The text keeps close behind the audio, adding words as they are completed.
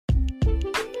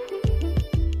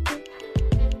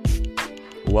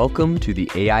Welcome to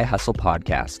the AI Hustle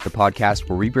Podcast, the podcast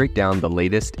where we break down the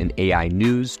latest in AI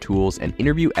news, tools, and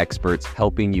interview experts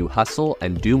helping you hustle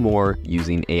and do more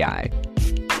using AI.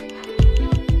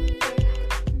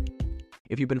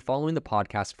 If you've been following the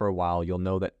podcast for a while, you'll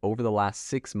know that over the last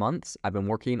 6 months, I've been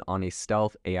working on a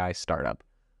stealth AI startup.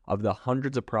 Of the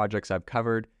hundreds of projects I've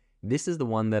covered, this is the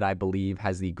one that I believe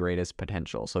has the greatest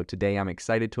potential. So today I'm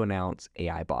excited to announce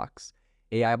AIBox.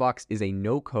 AIBox is a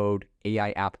no-code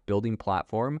AI app building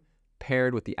platform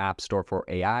paired with the App Store for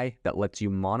AI that lets you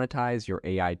monetize your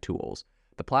AI tools.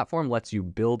 The platform lets you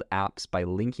build apps by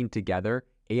linking together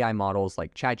AI models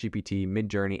like ChatGPT,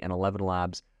 Midjourney, and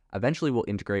ElevenLabs. Eventually will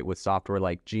integrate with software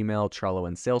like Gmail, Trello,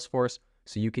 and Salesforce,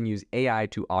 so you can use AI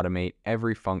to automate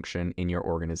every function in your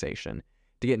organization.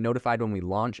 To get notified when we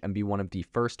launch and be one of the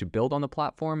first to build on the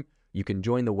platform, you can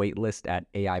join the waitlist at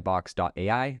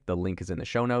aibox.ai. The link is in the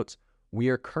show notes. We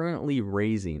are currently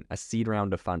raising a seed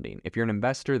round of funding. If you're an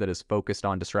investor that is focused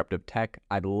on disruptive tech,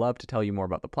 I'd love to tell you more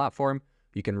about the platform.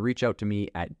 You can reach out to me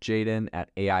at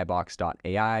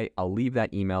jaden@aibox.ai. I'll leave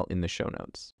that email in the show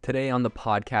notes. Today on the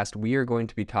podcast, we are going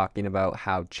to be talking about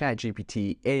how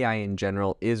ChatGPT, AI in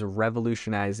general, is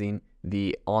revolutionizing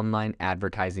the online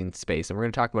advertising space. And we're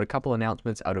going to talk about a couple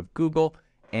announcements out of Google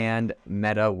and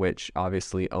Meta, which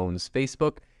obviously owns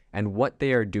Facebook, and what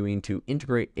they are doing to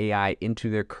integrate AI into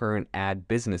their current ad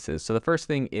businesses. So the first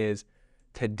thing is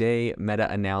today, Meta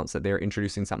announced that they're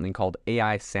introducing something called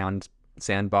AI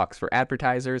Sandbox for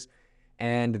advertisers,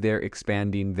 and they're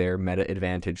expanding their Meta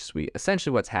Advantage suite.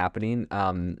 Essentially what's happening,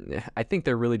 I think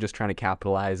they're really just trying to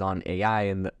capitalize on AI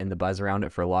and the buzz around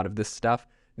it for a lot of this stuff.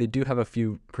 They do have a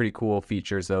few pretty cool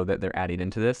features though that they're adding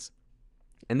into this.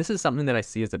 And this is something that I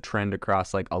see as a trend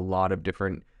across like a lot of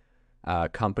different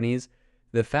companies.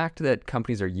 The fact that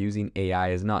companies are using AI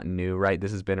is not new, right?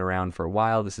 This has been around for a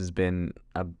while. This has been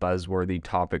a buzzworthy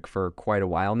topic for quite a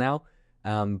while now.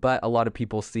 But a lot of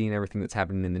people seeing everything that's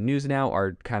happening in the news now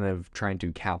are kind of trying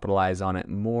to capitalize on it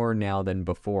more now than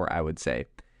before, I would say.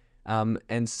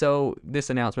 And so this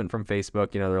announcement from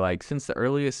Facebook, they're like, since the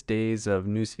earliest days of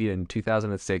Newsfeed in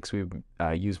 2006, we've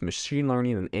used machine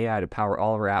learning and AI to power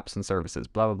all of our apps and services,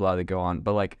 blah, blah, blah. They go on.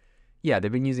 But like, yeah,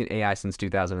 they've been using AI since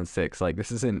 2006. Like,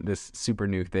 this isn't this super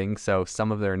new thing. So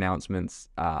some of their announcements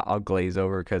I'll glaze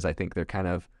over because I think they're kind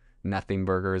of nothing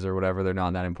burgers or whatever. They're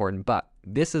not that important. But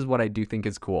this is what I do think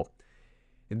is cool.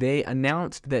 They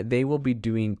announced that they will be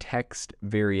doing text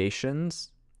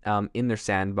variations in their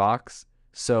sandbox.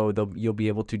 So you'll be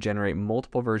able to generate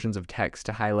multiple versions of text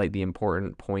to highlight the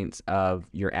important points of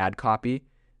your ad copy.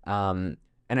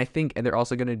 And I think they're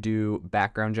also going to do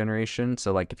background generation.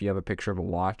 So like if you have a picture of a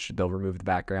watch, they'll remove the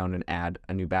background and add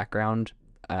a new background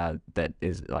that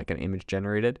is like an image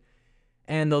generated.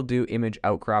 And they'll do image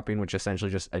outcropping, which essentially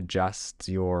just adjusts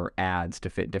your ads to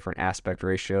fit different aspect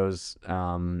ratios.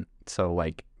 So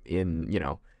like in,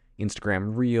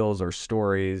 Instagram Reels or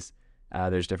Stories,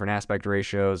 there's different aspect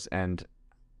ratios. And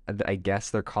I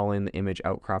guess they're calling the image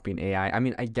outcropping AI. I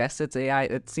mean, I guess it's AI.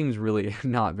 It seems really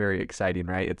not very exciting,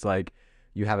 right? It's like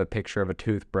you have a picture of a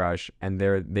toothbrush and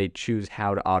they choose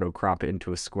how to auto crop it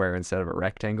into a square instead of a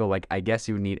rectangle. Like, I guess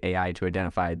you would need AI to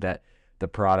identify that the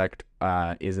product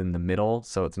is in the middle.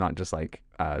 So it's not just like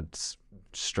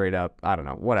straight up, I don't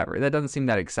know, whatever. That doesn't seem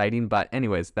that exciting. But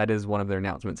anyways, that is one of their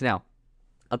announcements. Now,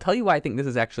 I'll tell you why I think this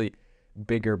is actually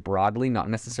bigger broadly, not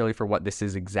necessarily for what this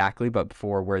is exactly, but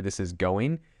for where this is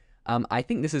going. I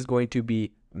think this is going to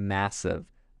be massive.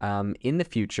 In the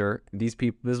future, these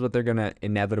people, this is what they're going to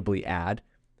inevitably add,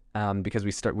 because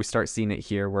we start seeing it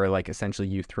here where like essentially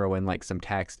you throw in like some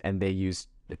text and they use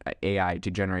AI to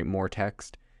generate more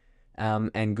text.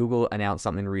 And Google announced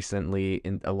something recently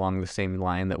along the same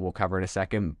line that we'll cover in a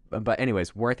second. But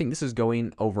anyways, where I think this is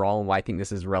going overall and why I think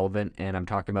this is relevant and I'm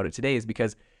talking about it today is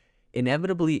because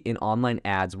inevitably in online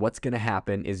ads, what's going to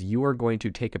happen is you are going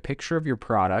to take a picture of your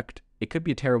product. It could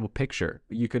be a terrible picture.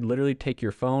 You could literally take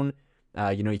your phone,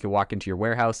 you could walk into your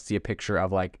warehouse, see a picture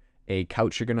of like a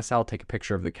couch you're going to sell, take a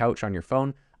picture of the couch on your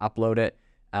phone, upload it,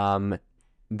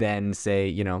 then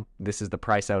say, this is the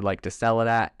price I would like to sell it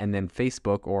at. And then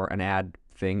Facebook or an ad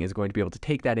thing is going to be able to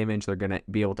take that image. They're going to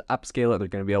be able to upscale it. They're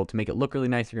going to be able to make it look really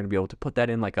nice. You're going to be able to put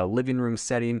that in like a living room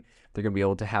setting. They're going to be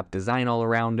able to have design all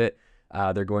around it.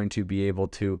 They're going to be able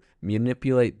to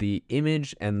manipulate the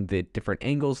image and the different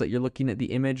angles that you're looking at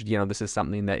the image. This is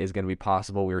something that is going to be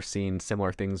possible. We're seeing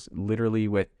similar things literally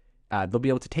with, they'll be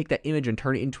able to take that image and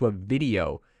turn it into a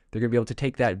video. They're going to be able to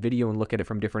take that video and look at it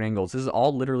from different angles. This is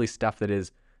all literally stuff that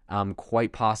is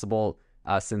quite possible.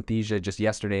 Synthesia just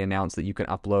yesterday announced that you can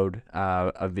upload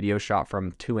a video shot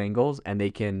from 2 angles and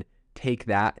they can take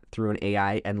that through an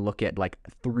AI and look at like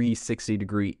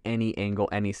 360-degree, any angle,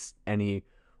 any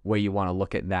way you want to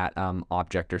look at that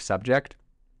object or subject.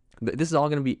 This is all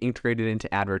going to be integrated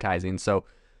into advertising. So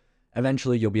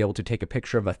eventually you'll be able to take a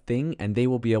picture of a thing and they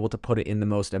will be able to put it in the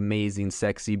most amazing,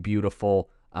 sexy, beautiful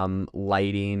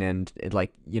lighting, and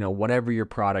like, whatever your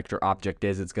product or object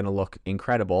is, it's going to look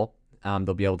incredible.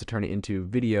 They'll be able to turn it into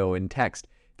video and text.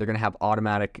 They're going to have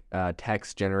automatic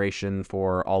text generation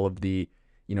for all of the,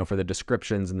 for the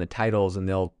descriptions and the titles, and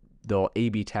they'll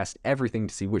A/B test everything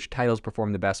to see which titles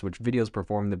perform the best, which videos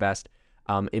perform the best.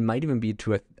 It might even be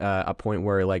to a point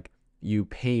where like you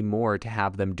pay more to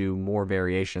have them do more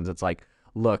variations. It's like,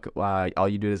 look, all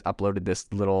you do is uploaded this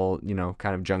little,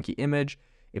 kind of junky image.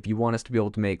 If you want us to be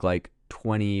able to make like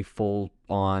 20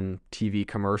 full-on TV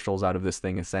commercials out of this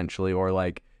thing, essentially, or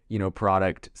like,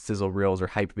 product sizzle reels or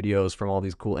hype videos from all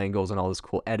these cool angles and all this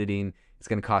cool editing, it's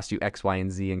going to cost you X, Y,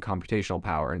 and Z in computational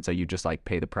power. And so you just like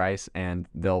pay the price and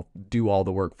they'll do all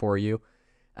the work for you,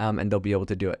 and they'll be able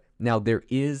to do it. Now, there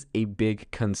is a big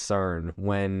concern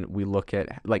when we look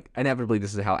at, like, inevitably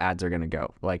this is how ads are going to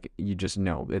go. Like, you just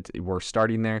know, we're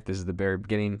starting there. This is the very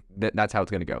beginning. That's how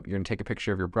it's going to go. You're going to take a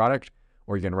picture of your product,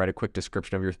 or you're going to write a quick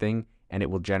description of your thing, and it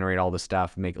will generate all the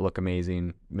stuff, make it look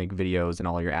amazing, make videos and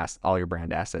all your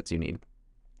brand assets you need.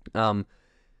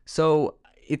 So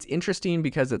it's interesting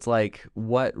because it's like,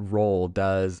 what role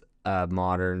does a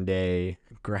modern day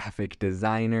graphic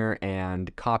designer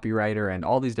and copywriter and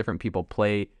all these different people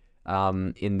play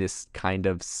in this kind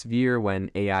of sphere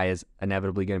when AI is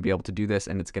inevitably going to be able to do this,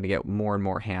 and it's going to get more and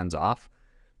more hands off?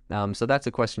 So that's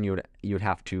a question you would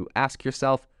have to ask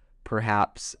yourself.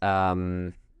 Perhaps,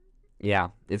 yeah,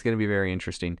 it's going to be very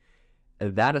interesting.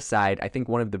 That aside, I think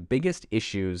one of the biggest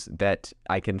issues that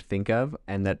I can think of,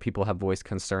 and that people have voiced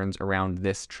concerns around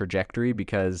this trajectory,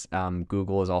 because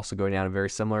Google is also going down a very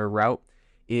similar route,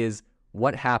 is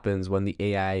what happens when the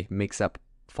AI makes up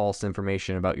false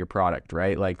information about your product,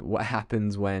 right? Like, what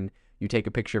happens when you take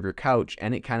a picture of your couch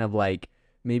and it kind of like,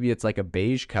 maybe it's like a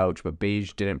beige couch, but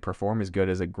beige didn't perform as good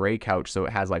as a gray couch. So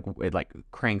it like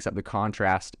cranks up the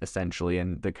contrast essentially,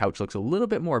 and the couch looks a little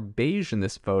bit more beige in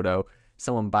this photo.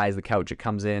 Someone buys the couch, it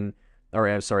comes in, or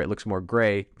I'm sorry, it looks more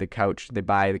gray. The couch, they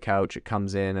buy the couch, it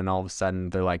comes in, and all of a sudden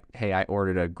they're like, hey, I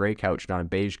ordered a gray couch, not a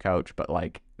beige couch. But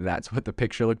like, that's what the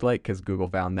picture looked like because Google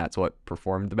found that's what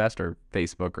performed the best, or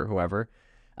Facebook or whoever.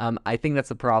 I think that's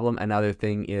the problem. Another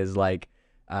thing is like,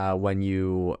 when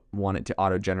you want it to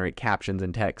auto-generate captions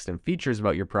and text and features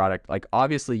about your product, like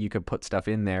obviously you could put stuff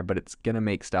in there, but it's going to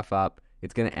make stuff up.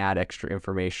 It's going to add extra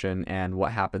information. And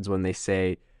what happens when they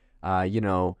say,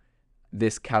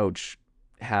 this couch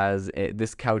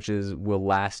will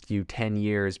last you 10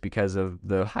 years because of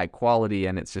the high quality,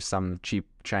 and it's just some cheap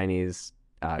Chinese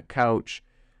couch,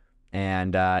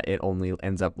 and it only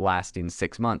ends up lasting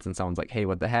 6 months, and someone's like, hey,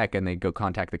 what the heck? And they go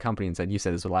contact the company and said, you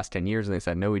said this would last 10 years. And they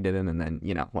said, no, we didn't. And then,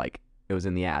 like, it was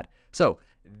in the ad. So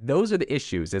those are the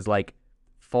issues, is like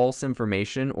false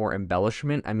information or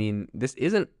embellishment. I mean, this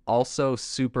isn't also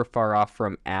super far off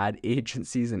from ad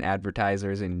agencies and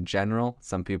advertisers in general.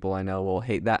 Some people I know will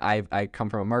hate that. I come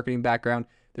from a marketing background.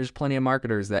 There's plenty of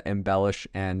marketers that embellish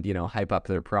and, hype up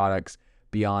their products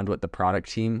beyond what the product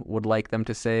team would like them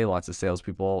to say. Lots of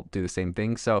salespeople do the same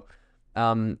thing. So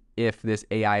if this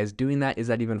AI is doing that, is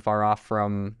that even far off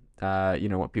from,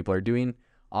 what people are doing?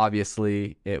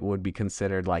 Obviously, it would be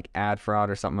considered like ad fraud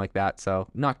or something like that. So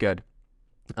not good.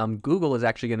 Google is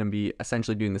actually going to be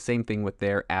essentially doing the same thing with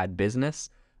their ad business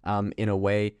in a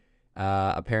way.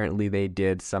 Apparently, they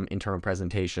did some internal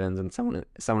presentations, and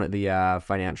someone at the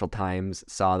Financial Times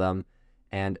saw them.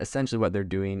 And essentially what they're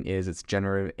doing is it's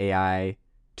generative AI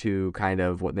to kind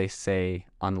of, what they say,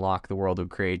 unlock the world of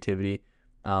creativity.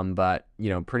 But,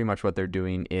 pretty much what they're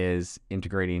doing is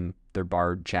integrating their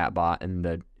Bard chatbot and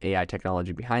the AI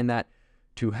technology behind that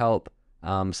to help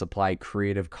supply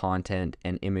creative content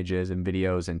and images and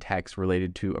videos and text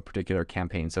related to a particular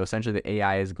campaign. So essentially the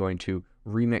AI is going to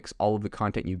remix all of the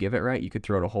content you give it, right? You could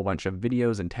throw out a whole bunch of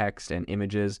videos and text and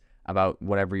images about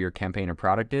whatever your campaign or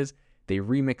product is. They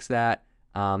remix that.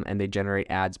 And they generate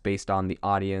ads based on the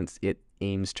audience it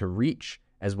aims to reach,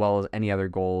 as well as any other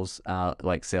goals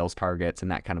like sales targets and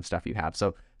that kind of stuff you have.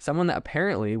 So someone that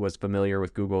apparently was familiar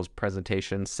with Google's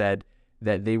presentation said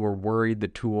that they were worried the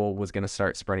tool was going to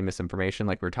start spreading misinformation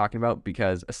like we were talking about,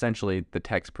 because essentially the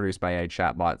text produced by AI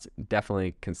chatbots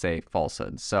definitely can say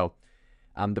falsehoods. So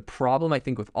the problem I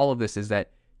think with all of this is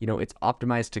that, it's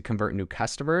optimized to convert new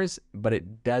customers, but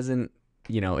it doesn't,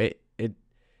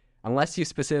 unless you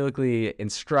specifically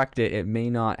instruct it, it may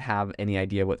not have any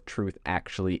idea what truth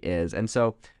actually is. And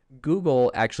so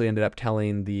Google actually ended up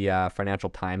telling the Financial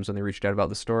Times when they reached out about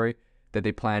the story that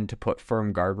they plan to put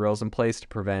firm guardrails in place to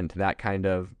prevent that kind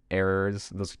of errors,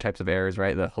 those types of errors,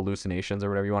 right? The hallucinations or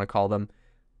whatever you want to call them.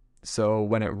 So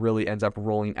when it really ends up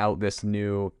rolling out this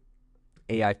new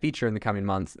AI feature in the coming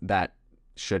months, that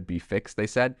should be fixed, they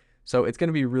said. So it's going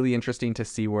to be really interesting to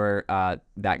see where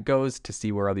that goes, to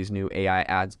see where all these new AI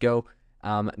ads go.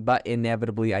 But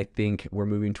inevitably, I think we're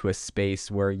moving to a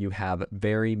space where you have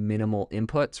very minimal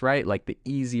inputs, right? Like the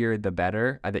easier, the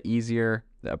better. The easier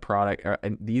the product, or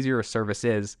the easier a service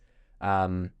is,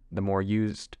 the more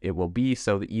used it will be.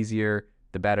 So the easier,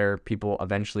 the better. People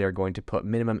eventually are going to put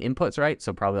minimum inputs, right?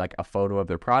 So probably like a photo of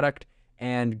their product,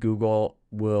 and Google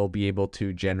will be able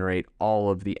to generate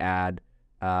all of the ad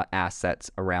assets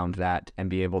around that and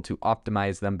be able to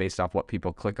optimize them based off what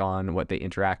people click on, what they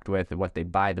interact with, and what they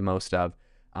buy the most of.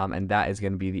 And that is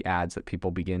going to be the ads that people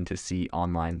begin to see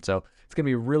online. So it's going to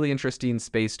be a really interesting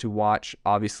space to watch.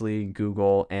 Obviously,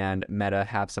 Google and Meta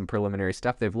have some preliminary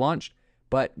stuff they've launched,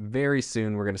 but very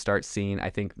soon we're going to start seeing, I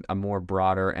think, a more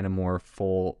broader and a more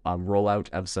full rollout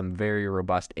of some very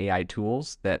robust AI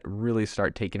tools that really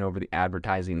start taking over the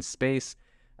advertising space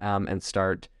and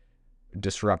start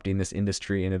disrupting this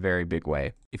industry in a very big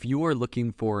way. If you are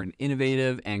looking for an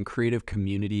innovative and creative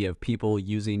community of people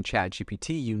using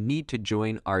ChatGPT, you need to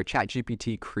join our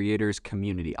ChatGPT creators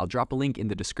community. I'll drop a link in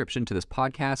the description to this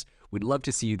podcast. We'd love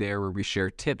to see you there, where we share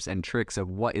tips and tricks of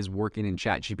what is working in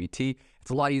ChatGPT.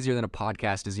 It's a lot easier than a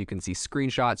podcast, as you can see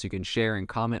screenshots, you can share and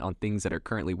comment on things that are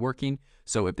currently working.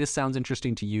 So if this sounds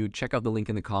interesting to you, check out the link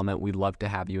in the comment. We'd love to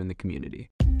have you in the community.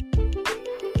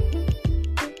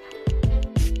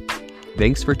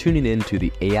 Thanks for tuning in to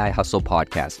the AI Hustle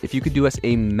podcast. If you could do us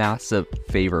a massive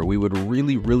favor, we would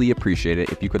really, really appreciate it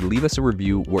if you could leave us a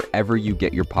review wherever you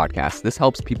get your podcasts. This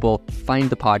helps people find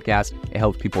the podcast. It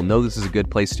helps people know this is a good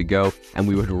place to go. And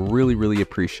we would really, really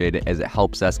appreciate it, as it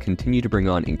helps us continue to bring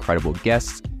on incredible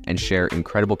guests and share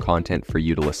incredible content for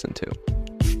you to listen to.